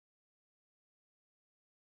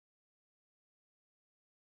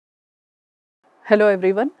Hello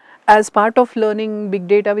everyone. As part of learning big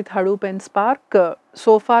data with Hadoop and Spark,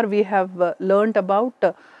 so far we have learnt about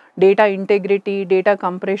data integrity, data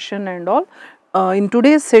compression and all. In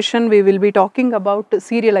today's session we will be talking about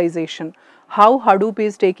serialization, how Hadoop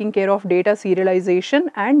is taking care of data serialization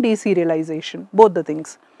and deserialization, both the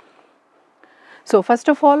things. So first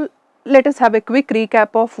of all, let us have a quick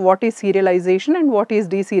recap of what is serialization and what is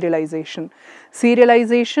deserialization.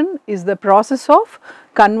 Serialization is the process of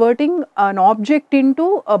converting an object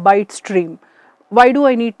into a byte stream. Why do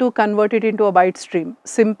I need to convert it into a byte stream?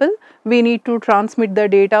 Simple, we need to transmit the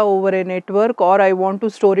data over a network, or I want to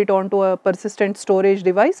store it onto a persistent storage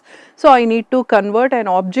device. So I need to convert an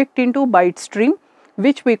object into byte stream,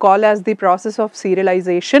 which we call as the process of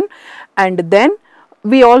serialization. And then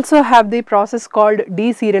we also have the process called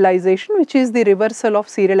deserialization, which is the reversal of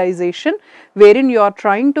serialization, wherein you are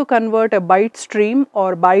trying to convert a byte stream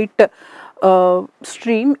or byte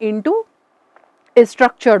stream into a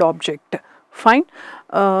structured object. Fine.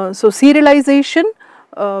 So serialization,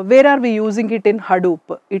 where are we using it in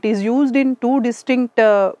Hadoop? It is used in two distinct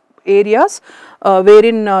areas,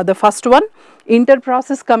 wherein the first one,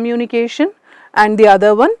 inter-process communication, and the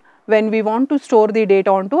other one, when we want to store the data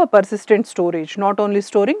onto a persistent storage, not only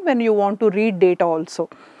storing, when you want to read data also.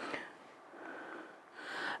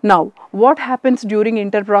 Now, what happens during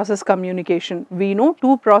inter-process communication? We know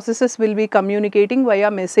two processes will be communicating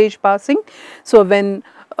via message passing. So, when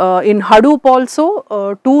in Hadoop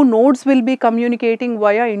also two nodes will be communicating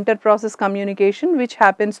via inter-process communication, which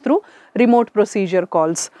happens through remote procedure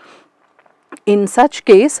calls. In such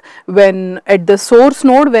case, when at the source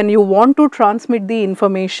node, when you want to transmit the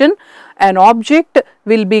information, an object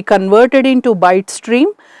will be converted into byte stream.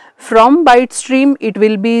 From byte stream it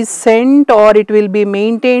will be sent or it will be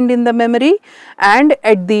maintained in the memory, and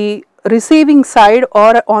at the receiving side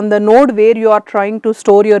or on the node where you are trying to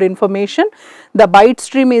store your information, the byte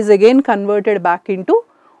stream is again converted back into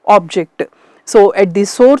object. So, at the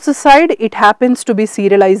source side it happens to be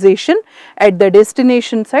serialization, at the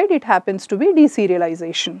destination side it happens to be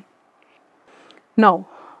deserialization. Now,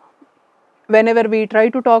 whenever we try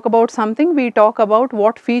to talk about something, we talk about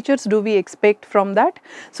what features do we expect from that.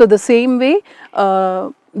 So, the same way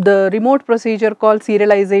the remote procedure call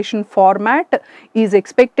serialization format is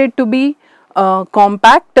expected to be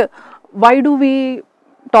compact. Why do we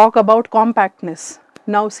talk about compactness?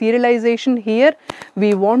 Now, serialization, here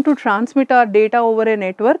we want to transmit our data over a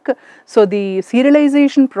network. So, the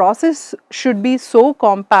serialization process should be so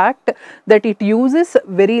compact that it uses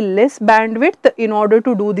very less bandwidth in order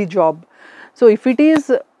to do the job. So, if it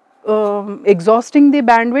is exhausting the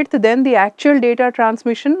bandwidth, then the actual data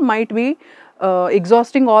transmission might be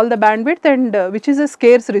exhausting all the bandwidth, and which is a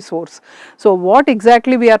scarce resource. So, what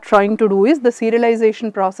exactly we are trying to do is the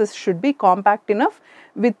serialization process should be compact enough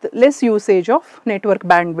with less usage of network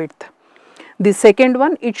bandwidth. The second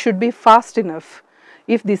one, it should be fast enough.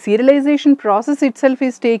 If the serialization process itself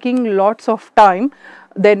is taking lots of time,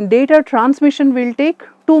 then data transmission will take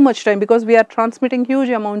too much time, because we are transmitting huge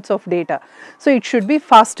amounts of data. So, it should be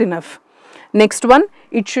fast enough. Next one,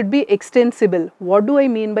 it should be extensible. What do I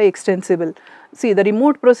mean by extensible? See, the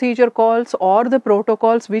remote procedure calls or the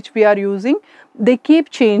protocols which we are using, they keep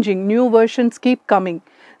changing, new versions keep coming.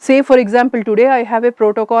 Say for example, today I have a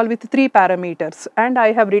protocol with 3 parameters and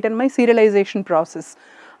I have written my serialization process.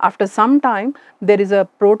 After some time, there is a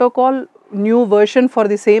protocol, new version for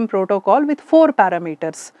the same protocol with 4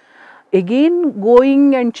 parameters. Again,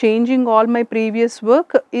 going and changing all my previous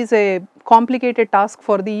work is a complicated task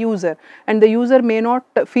for the user, and the user may not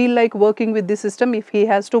feel like working with the system if he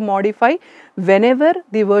has to modify whenever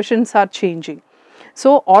the versions are changing.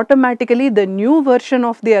 So, automatically the new version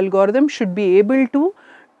of the algorithm should be able to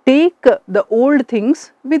take the old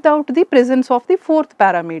things without the presence of the 4th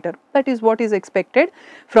parameter. That is what is expected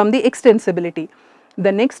from the extensibility.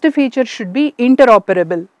 The next feature should be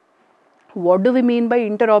interoperable. What do we mean by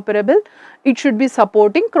interoperable? It should be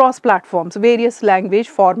supporting cross platforms, various language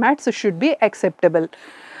formats should be acceptable.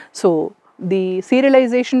 So, the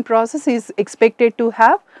serialization process is expected to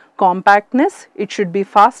have compactness, it should be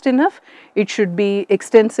fast enough, it should be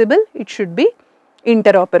extensible, it should be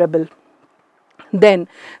interoperable. Then,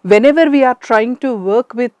 whenever we are trying to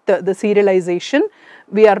work with the serialization,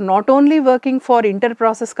 we are not only working for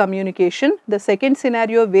inter-process communication. The second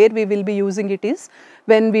scenario where we will be using it is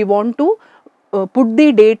when we want to put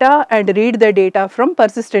the data and read the data from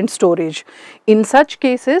persistent storage. In such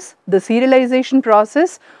cases, the serialization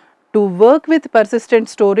process to work with persistent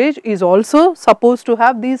storage is also supposed to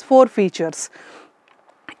have these 4 features.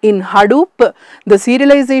 In Hadoop, the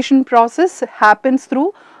serialization process happens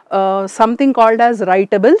through something called as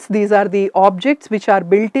writables. These are the objects which are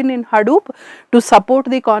built in Hadoop to support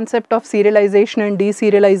the concept of serialization and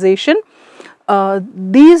deserialization.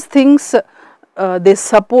 These things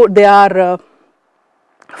they are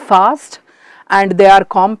fast and they are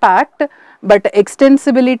compact, but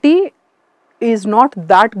extensibility is not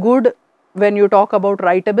that good when you talk about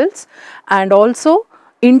writables, and also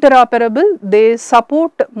interoperable. They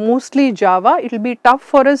support mostly Java. It will be tough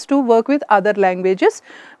for us to work with other languages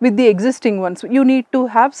with the existing ones. You need to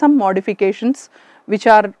have some modifications which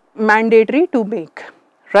are mandatory to make,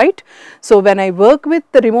 right. So, when I work with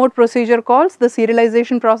the remote procedure calls, the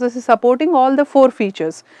serialization process is supporting all the 4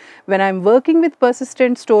 features. When I am working with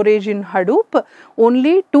persistent storage in Hadoop,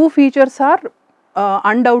 only 2 features are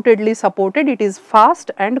undoubtedly supported. It is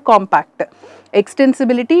fast and compact.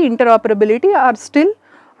 Extensibility, interoperability are still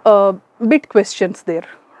bit questions there,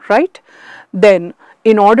 right. Then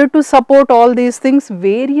in order to support all these things,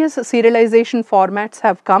 various serialization formats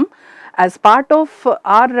have come. As part of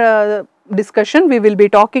our discussion, we will be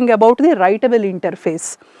talking about the writable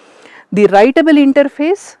interface. The writable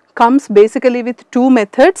interface comes basically with 2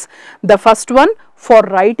 methods. The first one for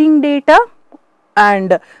writing data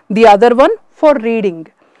and the other one for reading.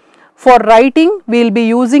 For writing, we will be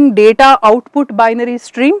using data output binary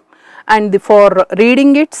stream, and for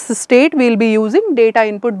reading its state, we will be using data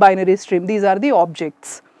input binary stream. These are the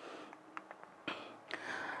objects.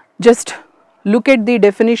 Just look at the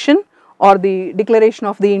definition or the declaration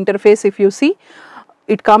of the interface. If you see,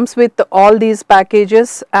 it comes with all these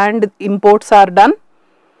packages and imports are done,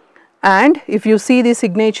 and if you see the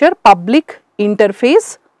signature, public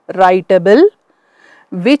interface writable,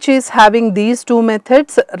 which is having these 2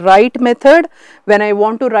 methods. Write method when I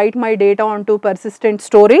want to write my data onto persistent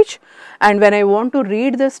storage, and when I want to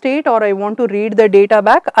read the state or I want to read the data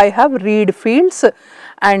back, I have read fields.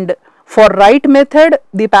 And for write method,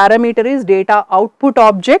 the parameter is data output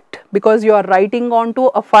object because you are writing onto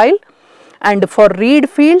a file, and for read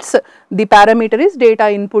fields, the parameter is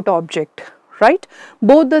data input object, right.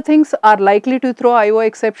 Both the things are likely to throw IO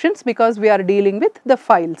exceptions because we are dealing with the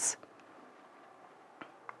files.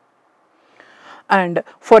 And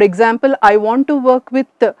for example, I want to work with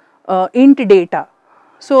int data.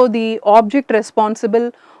 So, the object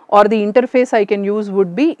responsible or the interface I can use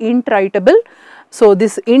would be int writable. So,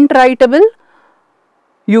 this int writable,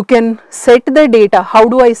 you can set the data. How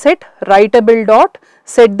do I set? Writable dot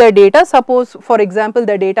set the data. Suppose for example,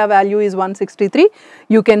 the data value is 163.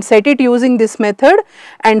 You can set it using this method,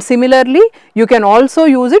 and similarly you can also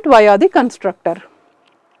use it via the constructor.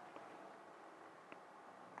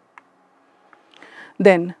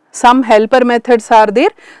 Then some helper methods are there.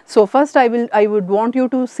 So, first I would want you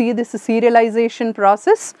to see this serialization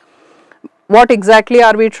process. What exactly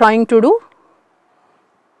are we trying to do?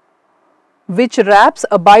 Which wraps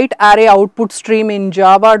a byte array output stream in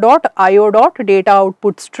java.io.data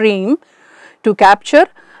output stream to capture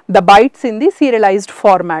the bytes in the serialized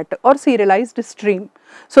format or serialized stream.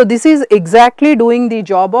 So, this is exactly doing the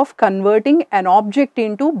job of converting an object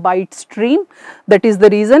into byte stream. That is the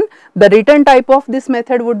reason the return type of this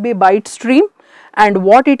method would be byte stream, and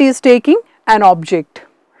what it is taking? An object,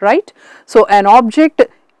 right. So, an object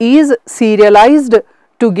is serialized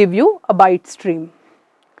to give you a byte stream.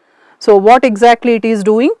 So, what exactly it is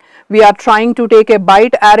doing? We are trying to take a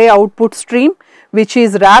byte array output stream which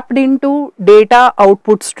is wrapped into data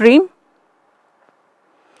output stream,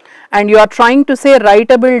 and you are trying to say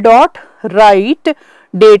writable dot write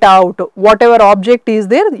data out. Whatever object is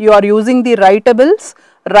there, you are using the writables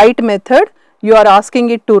write method. You are asking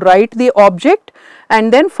it to write the object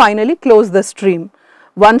and then finally close the stream.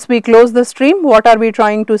 Once we close the stream, what are we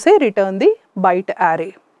trying to say? Return the byte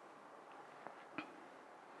array.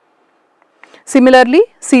 Similarly,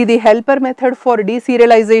 see the helper method for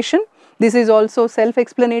deserialization. This is also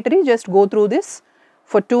self-explanatory. Just go through this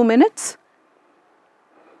for 2 minutes.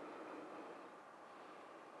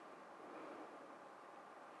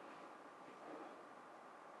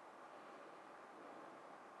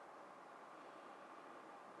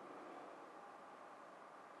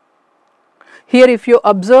 Here if you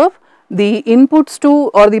observe, the inputs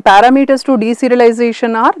to or the parameters to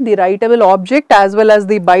deserialization are the writable object as well as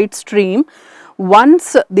the byte stream.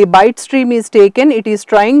 Once the byte stream is taken, it is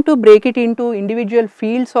trying to break it into individual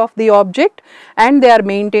fields of the object and they are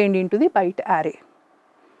maintained into the byte array.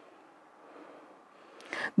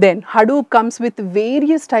 Then Hadoop comes with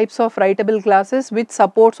various types of writable classes which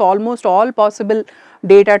supports almost all possible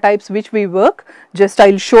data types which we work. Just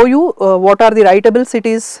I will show you what are the writables it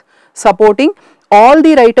is supporting. All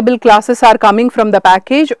the writable classes are coming from the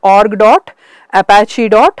package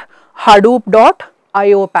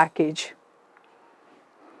org.apache.hadoop.io package.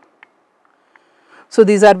 So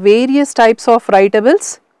these are various types of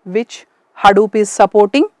writables which Hadoop is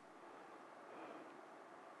supporting.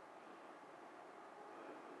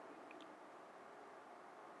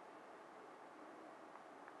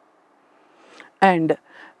 And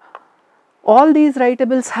all these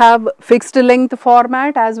writables have fixed length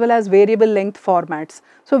format as well as variable length formats.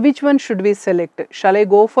 So which one should we select? Shall I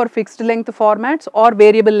go for fixed length formats or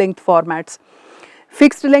variable length formats?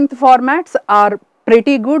 Fixed length formats are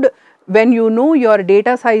pretty good when you know your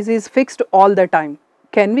data size is fixed all the time.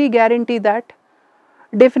 Can we guarantee that?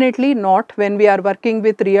 Definitely not. When we are working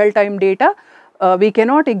with real time data, we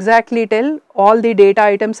cannot exactly tell all the data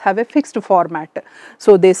items have a fixed format.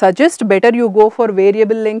 So they suggest better you go for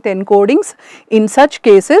variable length encodings. In such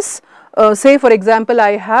cases, say for example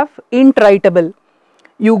I have int writable,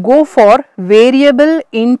 you go for variable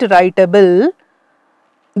int writable.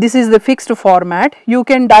 This is the fixed format. You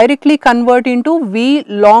can directly convert into v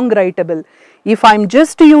long writable. If I am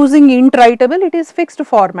just using int writable, it is fixed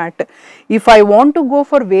format. If I want to go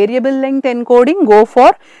for variable length encoding, go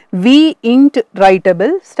for v int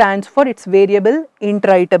writable, stands for its variable int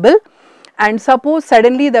writable. And suppose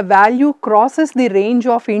suddenly the value crosses the range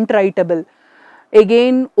of int writable,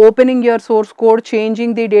 again opening your source code,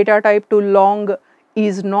 changing the data type to long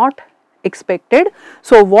is not expected.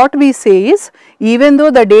 So what we say is, even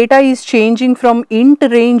though the data is changing from int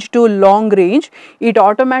range to long range, it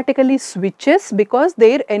automatically switches because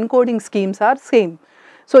their encoding schemes are same.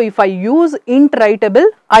 So if I use int writable,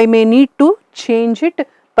 I may need to change it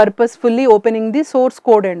purposefully, opening the source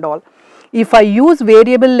code and all. If I use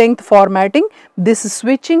variable length formatting, this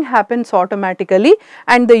switching happens automatically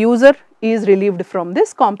and the user is relieved from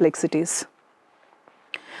these complexities.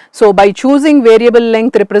 So by choosing variable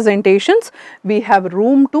length representations, we have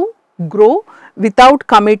room to grow without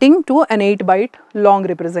committing to an 8-byte long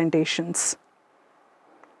representations.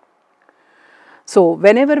 So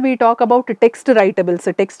whenever we talk about text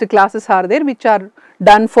writables, text classes are there which are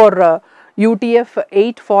done for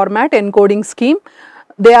UTF-8 format encoding scheme.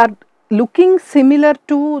 They are looking similar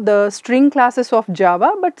to the string classes of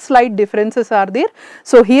Java, but slight differences are there.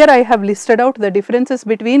 So here I have listed out the differences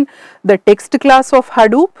between the text class of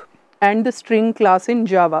Hadoop and the string class in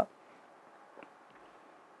Java.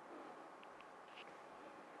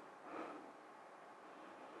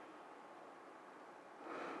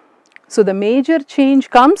 So the major change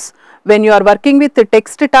comes when you are working with the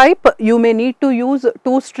text type, you may need to use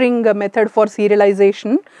toString method for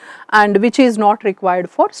serialization, and which is not required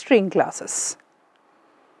for string classes.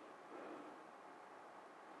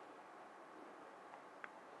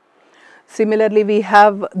 Similarly, we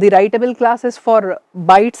have the writable classes for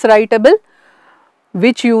bytes writable,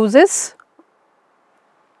 which uses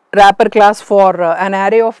wrapper class for an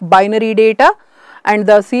array of binary data, and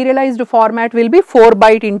the serialized format will be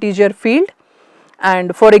 4-byte integer field.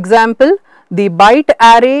 And for example, the byte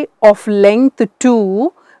array of length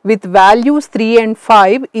 2 with values 3 and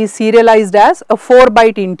 5 is serialized as a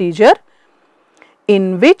 4-byte integer,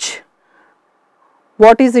 in which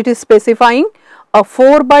what is it is specifying? A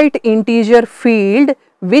 4-byte integer field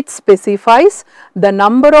which specifies the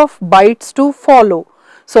number of bytes to follow.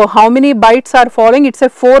 So how many bytes are following? It's a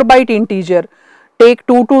 4-byte integer. Take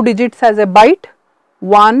two digits as a byte,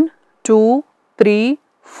 1, 2, 3,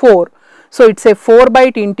 4. So it's a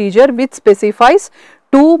 4-byte integer which specifies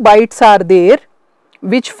 2 bytes are there,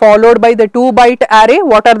 which followed by the 2-byte array.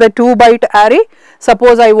 What are the 2-byte array?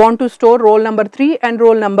 Suppose I want to store roll number 3 and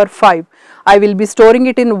roll number 5. I will be storing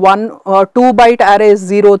it in 2-byte arrays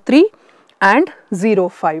 03 and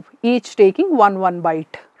 05, each taking 1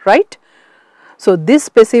 byte, right? So this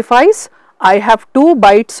specifies I have 2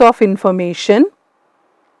 bytes of information,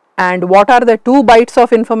 and what are the 2 bytes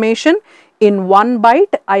of information? In 1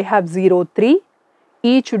 byte I have 03,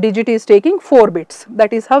 each digit is taking 4 bits.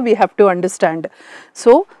 That is how we have to understand.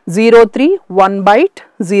 So 03, 1 byte,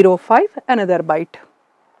 05, another byte.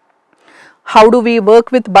 How do we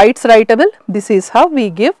work with bytes writable? This is how we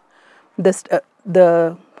give this,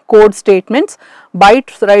 the code statements.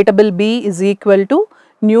 Bytes writable B is equal to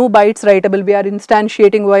new bytes writable. We are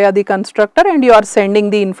instantiating via the constructor and you are sending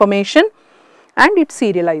the information and it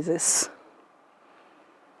serializes.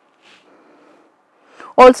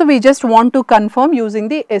 Also, we just want to confirm using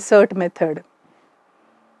the assert method.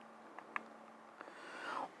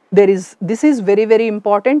 This is very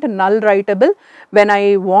important, null writable. When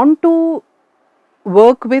I want to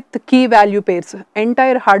work with key value pairs,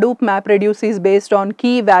 entire Hadoop MapReduce is based on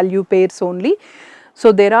key value pairs only.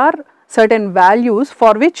 So there are certain values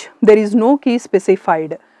for which there is no key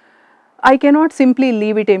specified. I cannot simply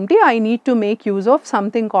leave it empty. I need to make use of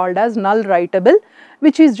something called as null writable,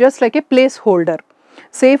 which is just like a placeholder.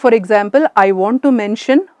 Say for example, I want to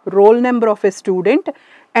mention roll number of a student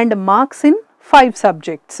and marks in 5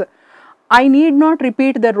 subjects. I need not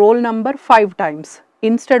repeat the roll number 5 times.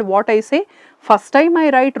 Instead what I say, first time I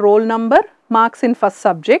write roll number, marks in first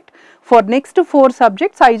subject. For next 4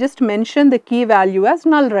 subjects I just mention the key value as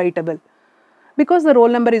null writable, because the roll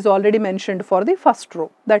number is already mentioned for the first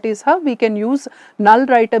row. That is how we can use null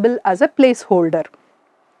writable as a placeholder.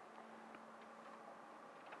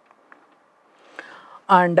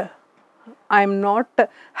 And I am not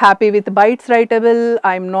happy with bytes writable,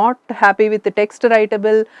 I am not happy with the text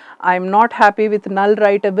writable, I am not happy with null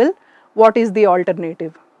writable. What is the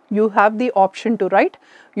alternative? You have the option to write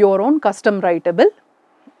your own custom writable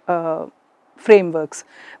frameworks,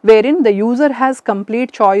 wherein the user has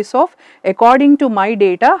complete choice of, according to my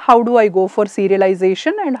data, how do I go for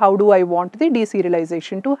serialization and how do I want the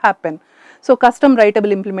deserialization to happen. So custom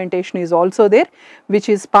writable implementation is also there, which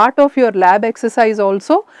is part of your lab exercise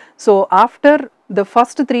also. So after the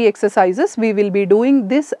first 3 exercises, we will be doing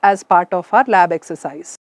this as part of our lab exercise.